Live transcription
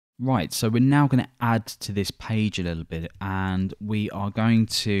Right, so we're now going to add to this page a little bit, and we are going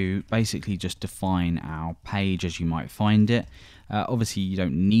to basically just define our page as you might find it. Obviously you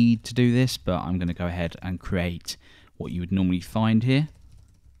don't need to do this, but I'm going to go ahead and create what you would normally find here.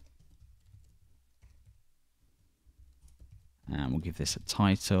 And we'll give this a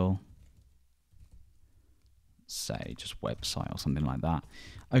title, say just website or something like that.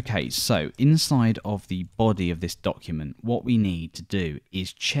 Okay, so inside of the body of this document, what we need to do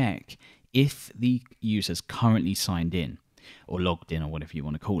is check if the user's currently signed in or logged in or whatever you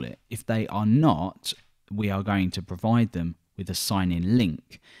want to call it. If they are not, we are going to provide them with a sign-in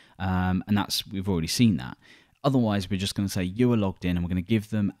link, and we've already seen that. Otherwise, we're just going to say you are logged in, and we're going to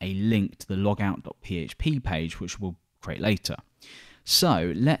give them a link to the logout.php page, which we'll create later.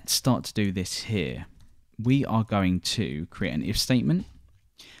 So let's start to do this here. We are going to create an if statement.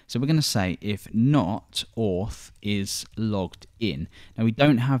 So we're going to say if not auth is logged in. Now we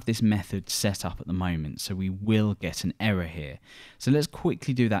don't have this method set up at the moment, so we will get an error here. So let's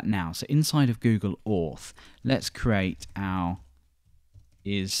quickly do that now. So inside of Google Auth, let's create our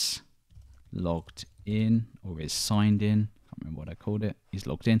is logged in or is signed in. I can't remember what I called it. Is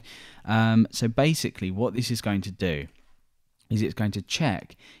logged in. So basically what this is going to do is it's going to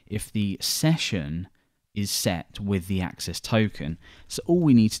check if the session is set with the access token. So all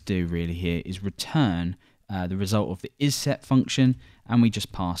we need to do really here is return the result of the isSet function, and we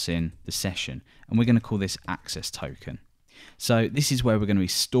just pass in the session, and we're going to call this access token. So this is where we're going to be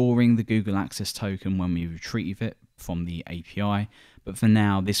storing the Google access token when we retrieve it from the API, but for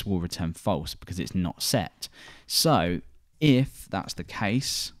now this will return false because it's not set. So if that's the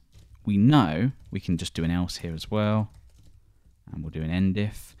case, we know we can just do an else here as well, and we'll do an end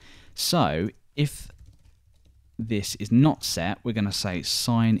if. So if this is not set, we're going to say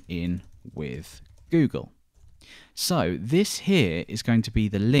sign in with Google. So this here is going to be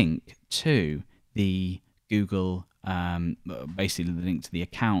the link to the Google, basically the link to the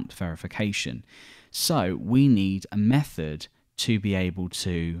account verification. So we need a method to be able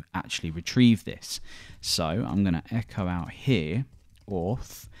to actually retrieve this. So I'm going to echo out here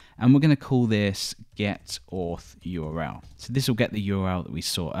auth, and we're going to call this get auth URL. So this will get the URL that we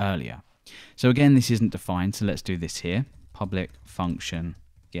saw earlier. So again, this isn't defined, so let's do this here. Public function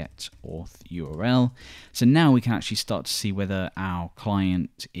get auth URL. So now we can actually start to see whether our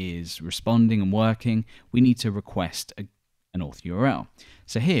client is responding and working. We need to request an auth URL.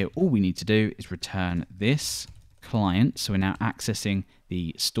 So here, all we need to do is return this client. So we're now accessing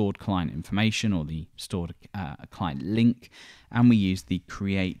the stored client information or the stored client link, and we use the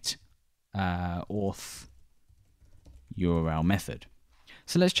create auth URL method.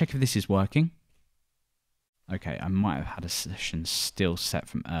 So let's check if this is working. Okay, I might have had a session still set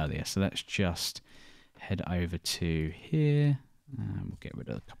from earlier, so let's just head over to here, and we'll get rid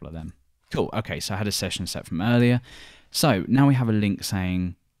of a couple of them. Cool, okay, so I had a session set from earlier. So now we have a link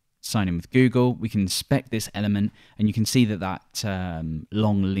saying sign in with Google. We can inspect this element, and you can see that that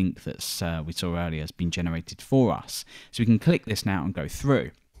long link that we saw earlier has been generated for us. So we can click this now and go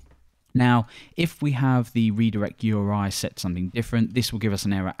through. Now, if we have the redirect URI set to something different, this will give us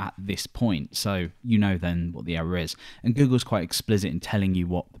an error at this point. So you know then what the error is. And Google's quite explicit in telling you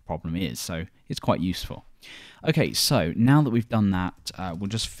what the problem is. So it's quite useful. Okay, so now that we've done that, we'll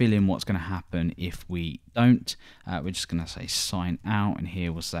just fill in what's going to happen if we don't. We're just going to say sign out, and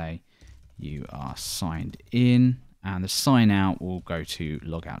here we'll say you are signed in, and the sign out will go to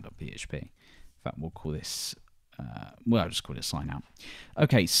logout.php. In fact, we'll call this, I'll just call it sign out.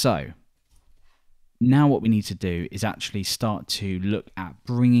 Okay, so now what we need to do is actually start to look at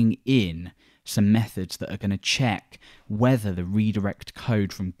bringing in some methods that are going to check whether the redirect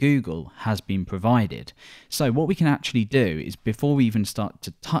code from Google has been provided. So what we can actually do is, before we even start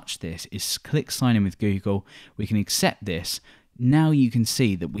to touch this, is click sign in with Google. We can accept this. Now you can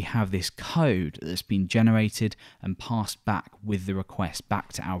see that we have this code that's been generated and passed back with the request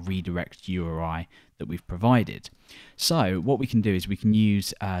back to our redirect URI that we've provided. So what we can do is we can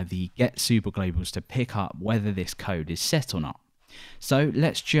use the get Superglobals to pick up whether this code is set or not. So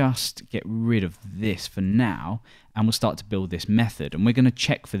let's just get rid of this for now, and we'll start to build this method, and we're going to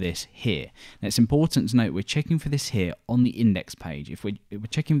check for this here. Now it's important to note we're checking for this here on the index page. If we're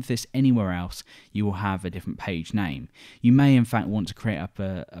checking for this anywhere else, you will have a different page name. You may in fact want to create up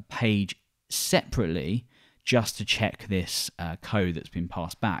a page separately just to check this code that's been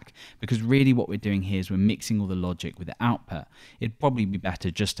passed back, because really what we're doing here is we're mixing all the logic with the output. It'd probably be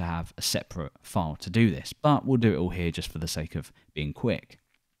better just to have a separate file to do this, but we'll do it all here just for the sake of being quick.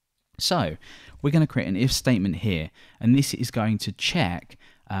 So we're going to create an if statement here, and this is going to check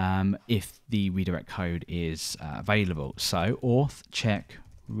if the redirect code is available. So auth check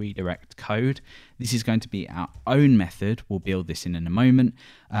redirect code. This is going to be our own method. We'll build this in a moment.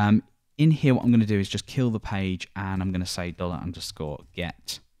 In here, what I'm going to do is just kill the page, and I'm going to say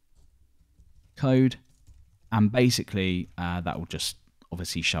 $_get code, and basically that will just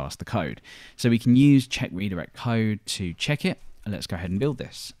obviously show us the code. So we can use check redirect code to check it. And let's go ahead and build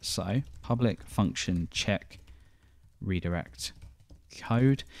this. So public function check redirect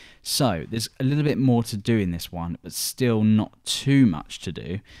code. So there's a little bit more to do in this one, but still not too much to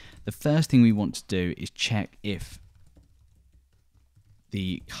do. The first thing we want to do is check if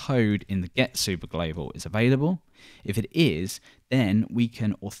the code in the get superglobal is available. If it is, then we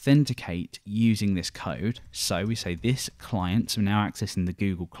can authenticate using this code. So we say this client, so now accessing the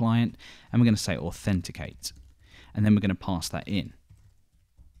Google client, and we're going to say authenticate, and then we're going to pass that in.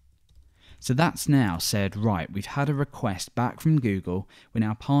 So that's now said, right, we've had a request back from Google. We're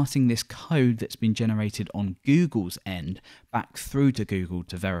now passing this code that's been generated on Google's end back through to Google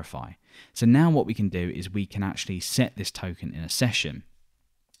to verify. So now what we can do is we can actually set this token in a session.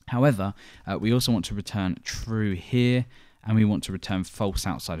 However, we also want to return true here, and we want to return false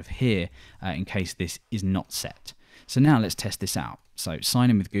outside of here in case this is not set. So now let's test this out. So sign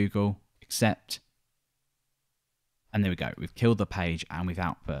in with Google, accept, and there we go. We've killed the page and we've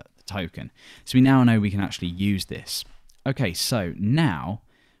output the token. So we now know we can actually use this. Okay, so now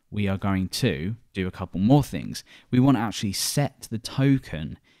we are going to do a couple more things. We want to actually set the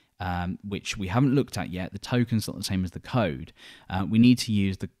token, which we haven't looked at yet. The token's not the same as the code. We need to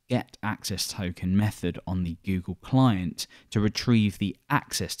use the get access token method on the Google client to retrieve the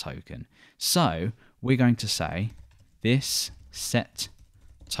access token. So we're going to say this set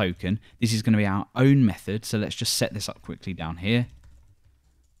token. This is going to be our own method. So let's just set this up quickly down here.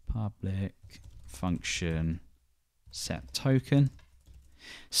 Public function set token.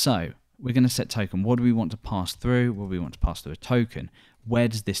 So we're going to set token. What do we want to pass through? Well, we want to pass through a token. Where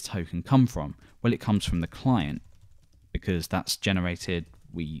does this token come from? Well, it comes from the client because that's generated.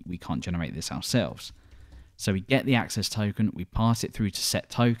 We can't generate this ourselves. So we get the access token, we pass it through to set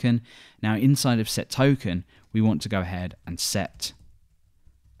token. Now inside of set token, we want to go ahead and set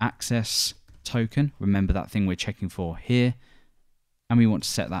access token. Remember that thing we're checking for here. And we want to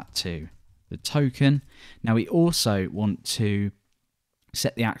set that to the token. Now we also want to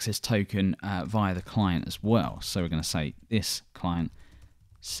set the access token via the client as well. So we're going to say this client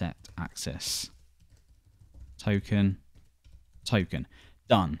set access token.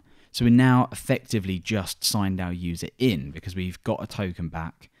 Done. So we now effectively just signed our user in because we've got a token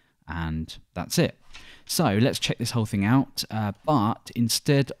back, and that's it. So let's check this whole thing out, but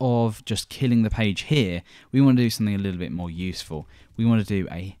instead of just killing the page here, we want to do something a little bit more useful. We want to do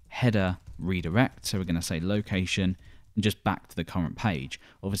a header redirect. So we're going to say location and just back to the current page.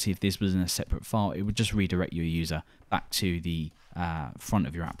 Obviously, if this was in a separate file, it would just redirect your user back to the front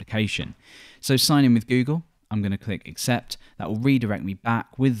of your application. So sign in with Google. I'm going to click accept. That will redirect me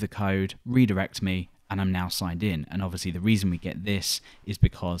back with the code, redirect me, and I'm now signed in. And obviously the reason we get this is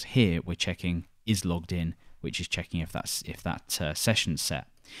because here we're checking is logged in, which is checking if that session's set.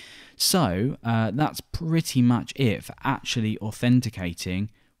 So that's pretty much it for actually authenticating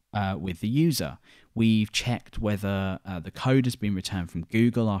with the user. We've checked whether the code has been returned from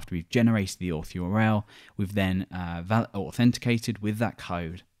Google after we've generated the auth URL. We've then authenticated with that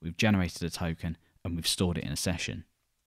code. We've generated a token, and we've stored it in a session.